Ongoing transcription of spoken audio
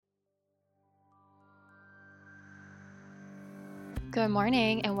Good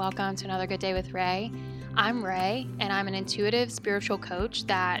morning and welcome to another Good Day with Ray. I'm Ray and I'm an intuitive spiritual coach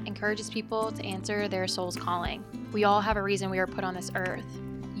that encourages people to answer their soul's calling. We all have a reason we are put on this earth.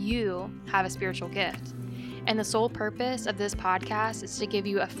 You have a spiritual gift. And the sole purpose of this podcast is to give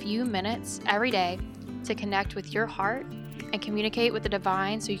you a few minutes every day to connect with your heart and communicate with the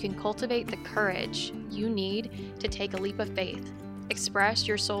divine so you can cultivate the courage you need to take a leap of faith, express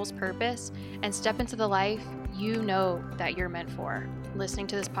your soul's purpose, and step into the life you know that you're meant for. Listening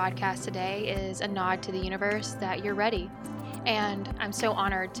to this podcast today is a nod to the universe that you're ready. And I'm so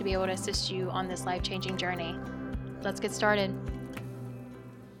honored to be able to assist you on this life-changing journey. Let's get started.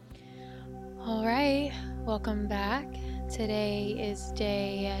 All right, welcome back. Today is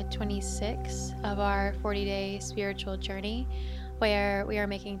day 26 of our 40-day spiritual journey, where we are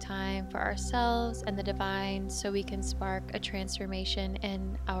making time for ourselves and the divine so we can spark a transformation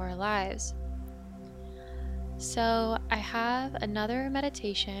in our lives. So I have another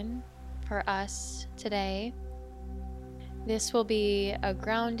meditation for us today. This will be a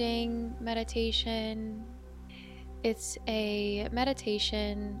grounding meditation. It's a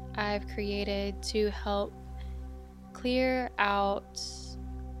meditation I've created to help clear out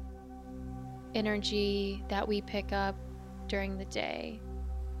energy that we pick up during the day.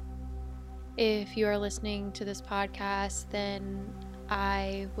 If you are listening to this podcast, then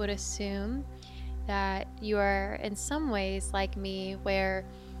I would assume that you are in some ways like me, where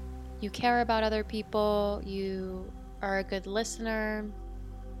you care about other people, you are a good listener,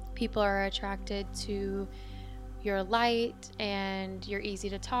 people are attracted to your light, and you're easy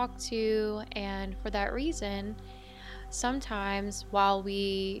to talk to. And for that reason, sometimes while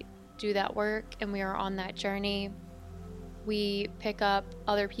we do that work and we are on that journey, we pick up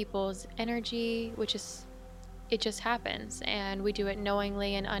other people's energy, it just happens, and we do it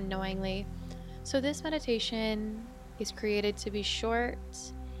knowingly and unknowingly. So this meditation is created to be short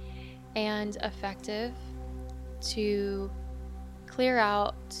and effective, to clear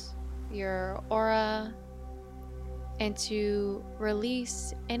out your aura and to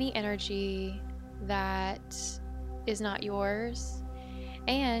release any energy that is not yours.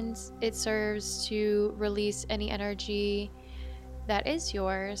 And it serves to release any energy that is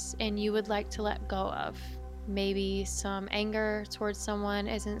yours and you would like to let go of. Maybe some anger towards someone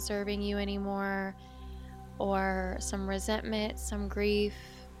isn't serving you anymore, or some resentment, some grief,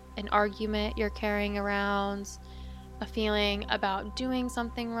 an argument you're carrying around, a feeling about doing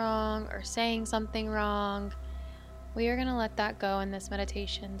something wrong or saying something wrong. We are going to let that go in this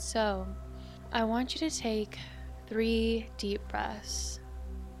meditation. So I want you to take 3 deep breaths.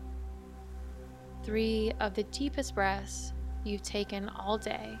 3 of the deepest breaths you've taken all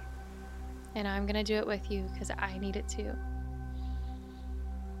day. And I'm going to do it with you because I need it too.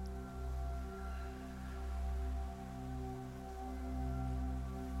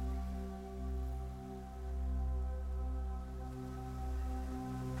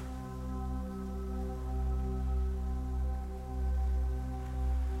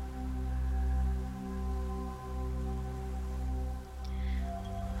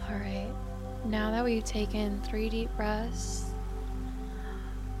 All right, now that we've taken 3 deep breaths,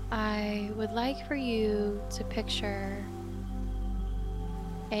 I would like for you to picture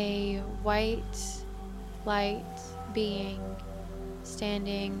a white light being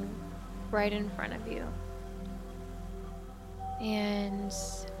standing right in front of you. And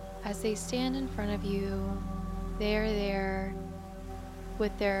as they stand in front of you, they're there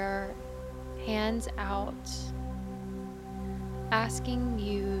with their hands out, asking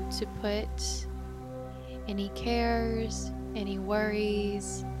you to put any cares, any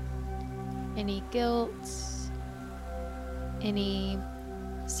worries, any guilt, any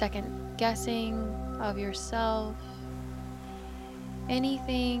second guessing of yourself,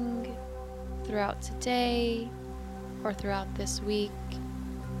 anything throughout today or throughout this week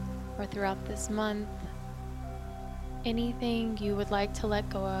or throughout this month, anything you would like to let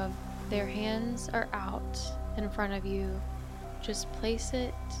go of, their hands are out in front of you. Just place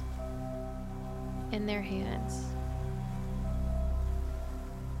it in their hands.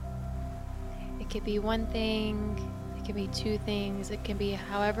 It could be one thing, it can be 2 things, it can be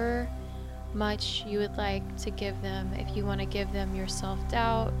however much you would like to give them. If you want to give them your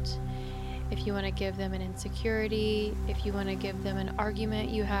self-doubt, if you want to give them an insecurity, if you want to give them an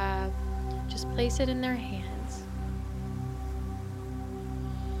argument you have, just place it in their hands.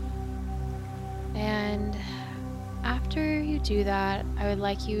 And after you do that, I would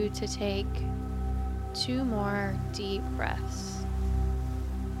like you to take 2 more deep breaths.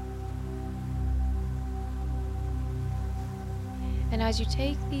 And as you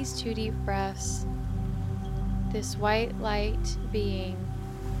take these 2 deep breaths, this white light being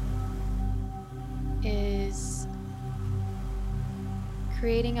is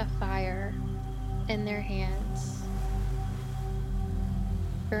creating a fire in their hands,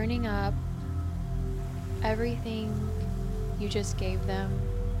 burning up everything you just gave them.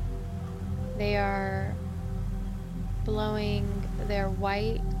 They are blowing their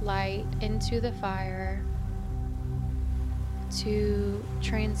white light into the fire to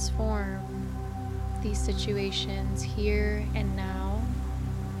transform these situations here and now.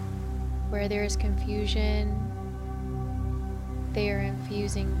 Where there is confusion, they are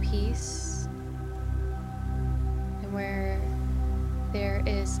infusing peace. And where there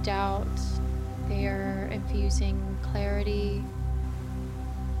is doubt, they are infusing clarity.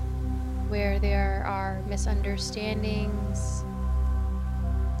 Where there are misunderstandings,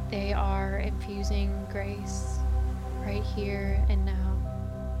 they are infusing grace right here and now.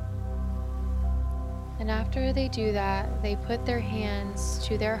 And after they do that, they put their hands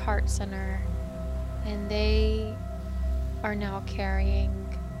to their heart center, and they are now carrying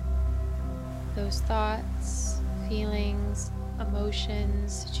those thoughts, feelings,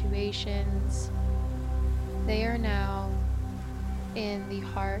 emotions, situations. They are now in the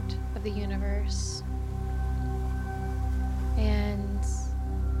heart of the universe. And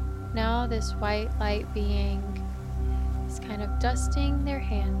now this white light being is kind of dusting their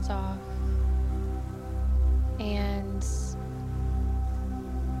hands off, and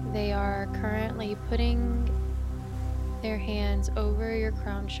they are currently putting their hands over your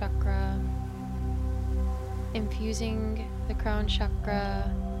crown chakra, infusing the crown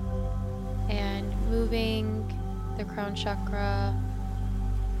chakra and moving the crown chakra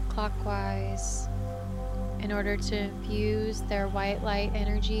clockwise in order to infuse their white light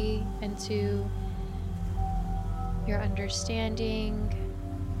energy into your understanding,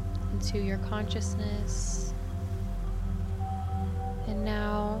 into your consciousness. And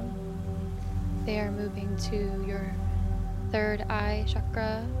now they are moving to your third eye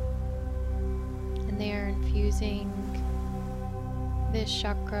chakra, and they are infusing this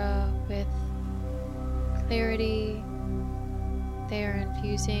chakra with clarity. They are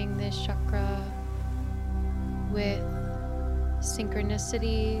infusing this chakra with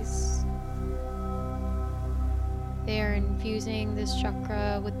synchronicities. They are infusing this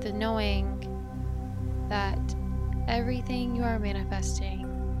chakra with the knowing that everything you are manifesting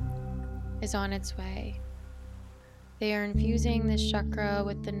is on its way. They are infusing this chakra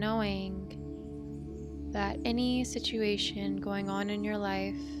with the knowing that any situation going on in your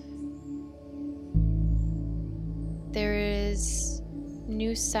life, there is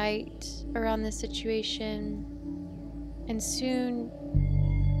new sight around the situation, and soon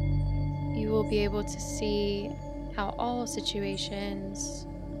you will be able to see how all situations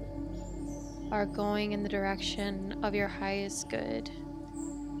are going in the direction of your highest good.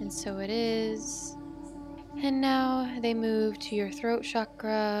 And so it is. And now they move to your throat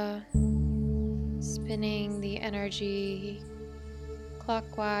chakra, spinning the energy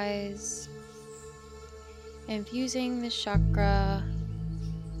clockwise, infusing this chakra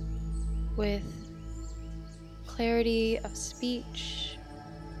with clarity of speech.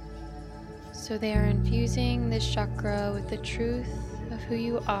 So they are infusing this chakra with the truth of who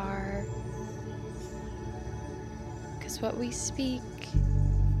you are, because what we speak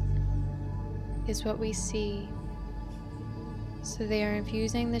is what we see. So they are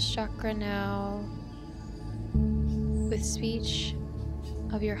infusing this chakra now with speech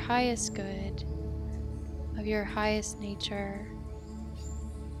of your highest good, of your highest nature.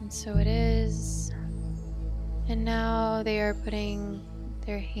 And so it is. And now they are putting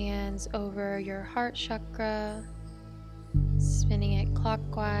their hands over your heart chakra, spinning it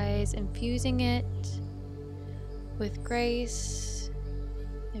clockwise, infusing it with grace,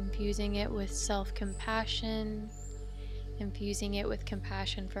 infusing it with self-compassion, infusing it with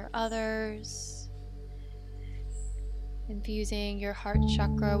compassion for others, infusing your heart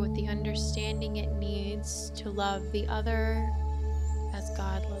chakra with the understanding it needs to love the other as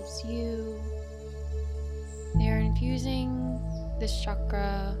God loves you. They are infusing this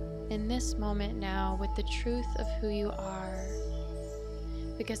chakra in this moment now with the truth of who you are,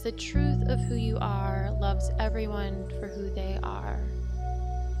 because the truth of who you are loves everyone for who they are.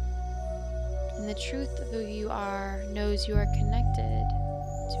 And the truth of who you are knows you are connected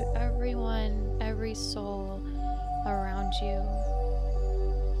to everyone, every soul around you.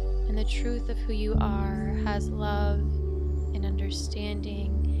 And the truth of who you are has love and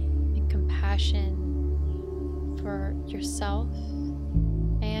understanding and compassion for yourself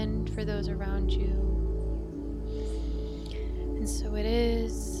and for those around you. And so it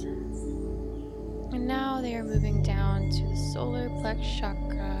is. And now they are they're moving down to the solar plex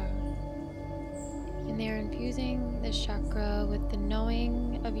chakra. And they're infusing this chakra with the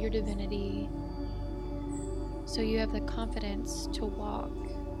knowing of your divinity, so you have the confidence to walk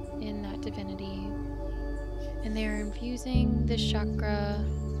in that divinity. And they're infusing this chakra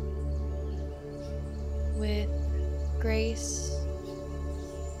with grace,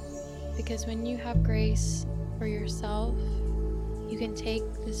 because when you have grace for yourself, you can take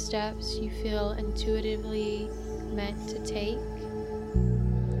the steps you feel intuitively meant to take.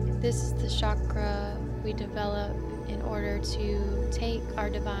 This is the chakra we develop in order to take our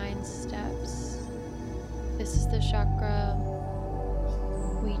divine steps. This is the chakra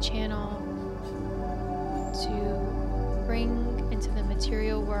we channel to bring into the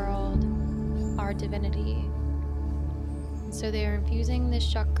material world our divinity. And so they are infusing this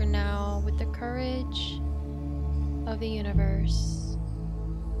chakra now with the courage of the universe.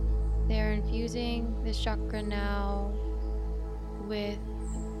 They are infusing this chakra now with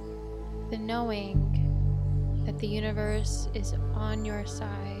the knowing that the universe is on your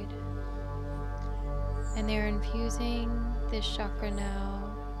side. And they're infusing this chakra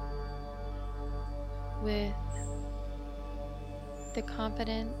now with the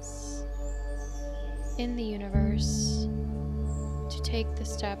confidence in the universe to take the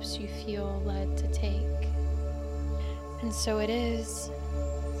steps you feel led to take. And so it is.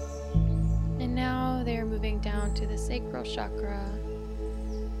 And now they're moving down to the sacral chakra.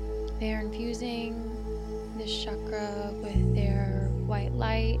 They are infusing this chakra with their white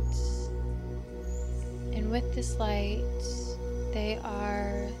light. And with this light, they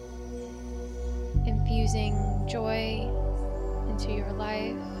are infusing joy into your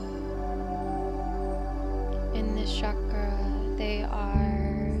life. In this chakra, they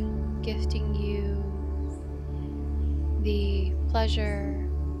are gifting you the pleasure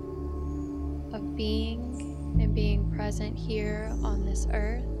of being and being present here on this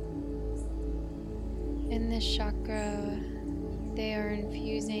earth. In this chakra, they are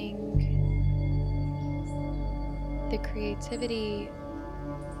infusing the creativity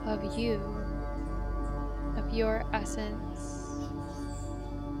of you, of your essence.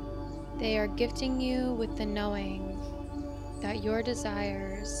 They are gifting you with the knowing that your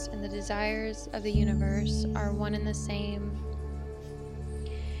desires and the desires of the universe are one and the same.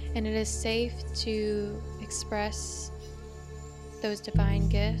 And it is safe to express those divine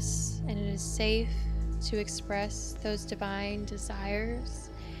gifts, and it is safe to express those divine desires,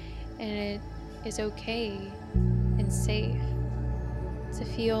 and it is okay and safe to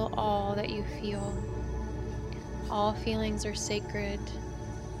feel all that you feel. All feelings are sacred,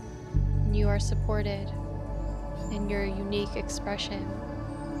 and you are supported in your unique expression.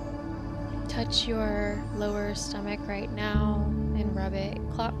 Touch your lower stomach right now and rub it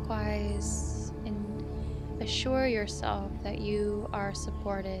clockwise and assure yourself that you are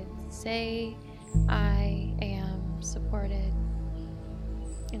supported. Say, I am supported.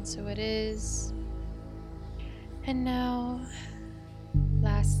 And so it is. And now,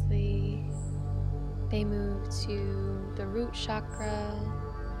 lastly, they move to the root chakra,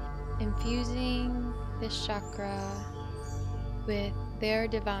 infusing this chakra with their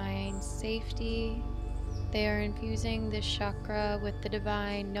divine safety. They are infusing this chakra with the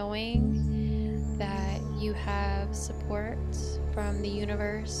divine knowing that you have support from the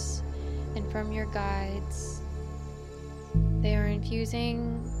universe and from your guides. They are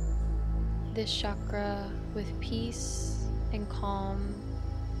infusing this chakra with peace and calm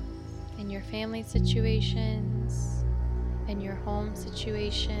in your family situations and your home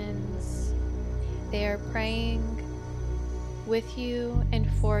situations. They are praying with you and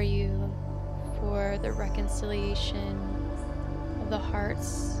for you for the reconciliation of the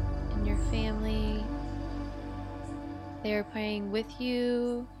hearts in your family. They are praying with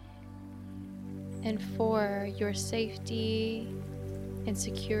you and for your safety and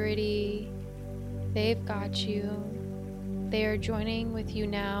security. They've got you. They are joining with you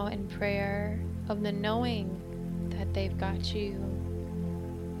now in prayer of the knowing that they've got you,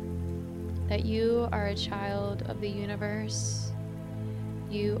 that you are a child of the universe.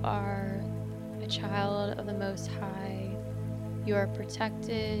 You are a child of the Most High. You are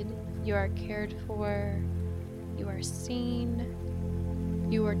protected. You are cared for. You are seen.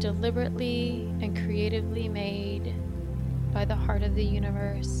 You are deliberately and creatively made by the heart of the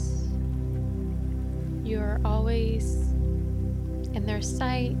universe. You are always in their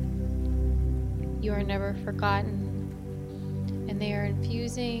sight. You are never forgotten. And they are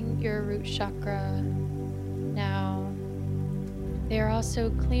infusing your root chakra now. They are also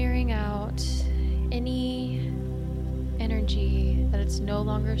clearing out any energy that is no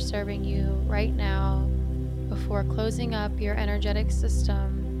longer serving you right now before closing up your energetic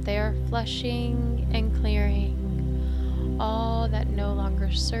system, they are flushing and clearing all that no longer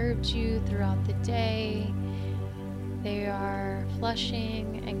served you throughout the day. They are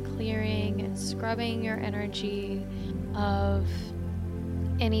flushing and clearing and scrubbing your energy of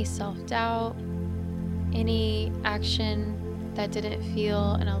any self-doubt, any action that didn't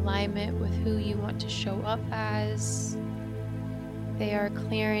feel in alignment with who you want to show up as. They are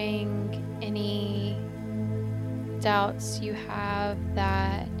clearing any doubts you have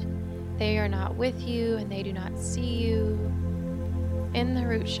that they are not with you and they do not see you. In the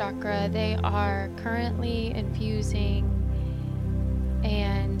root chakra, they are currently infusing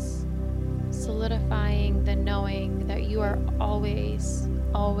and solidifying the knowing that you are always,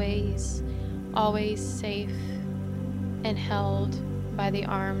 always, always safe and held by the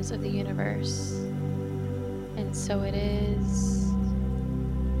arms of the universe. And so it is.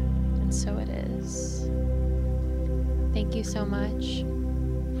 And so it is. Thank you so much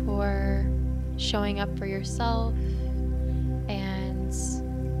for showing up for yourself, and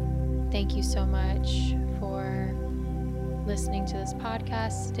thank you so much for listening to this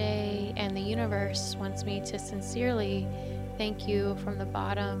podcast today. And the universe wants me to sincerely thank you from the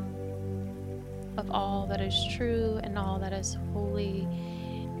bottom of all that is true and all that is holy.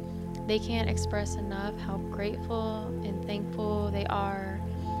 They can't express enough how grateful and thankful they are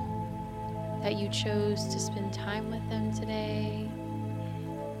that you chose to spend time with them today.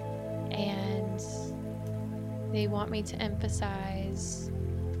 And they want me to emphasize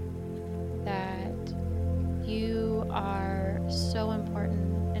that you are so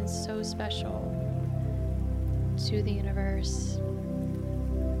important and so special to the universe.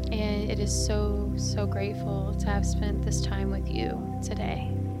 And it is so, so grateful to have spent this time with you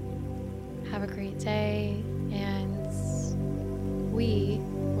today. Have a great day, and we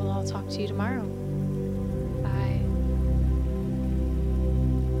will all talk to you tomorrow.